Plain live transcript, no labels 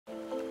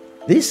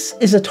This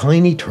is a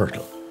tiny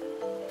turtle.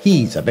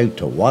 He's about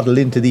to waddle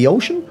into the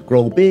ocean,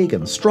 grow big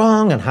and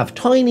strong, and have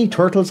tiny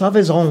turtles of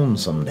his own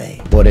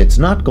someday. But it's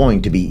not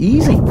going to be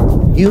easy.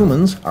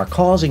 Humans are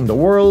causing the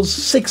world's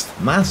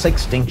 6th mass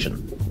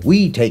extinction.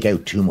 We take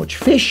out too much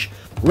fish,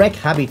 wreck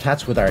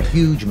habitats with our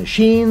huge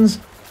machines,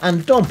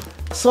 and dump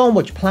so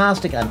much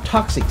plastic and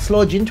toxic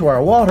sludge into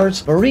our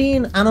waters,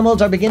 marine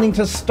animals are beginning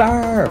to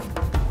starve.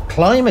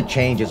 Climate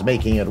change is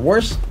making it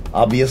worse,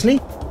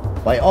 obviously,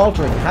 by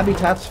altering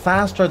habitats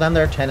faster than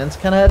their tenants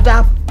can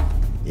adapt.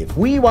 If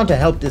we want to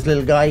help this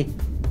little guy,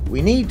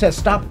 we need to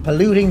stop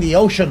polluting the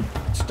ocean,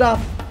 stop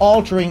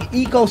altering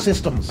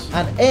ecosystems,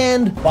 and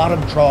end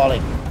bottom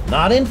trawling.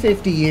 Not in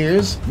 50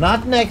 years,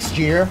 not next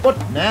year, but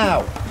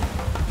now.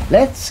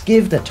 Let's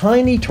give the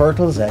tiny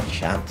turtles a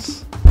chance.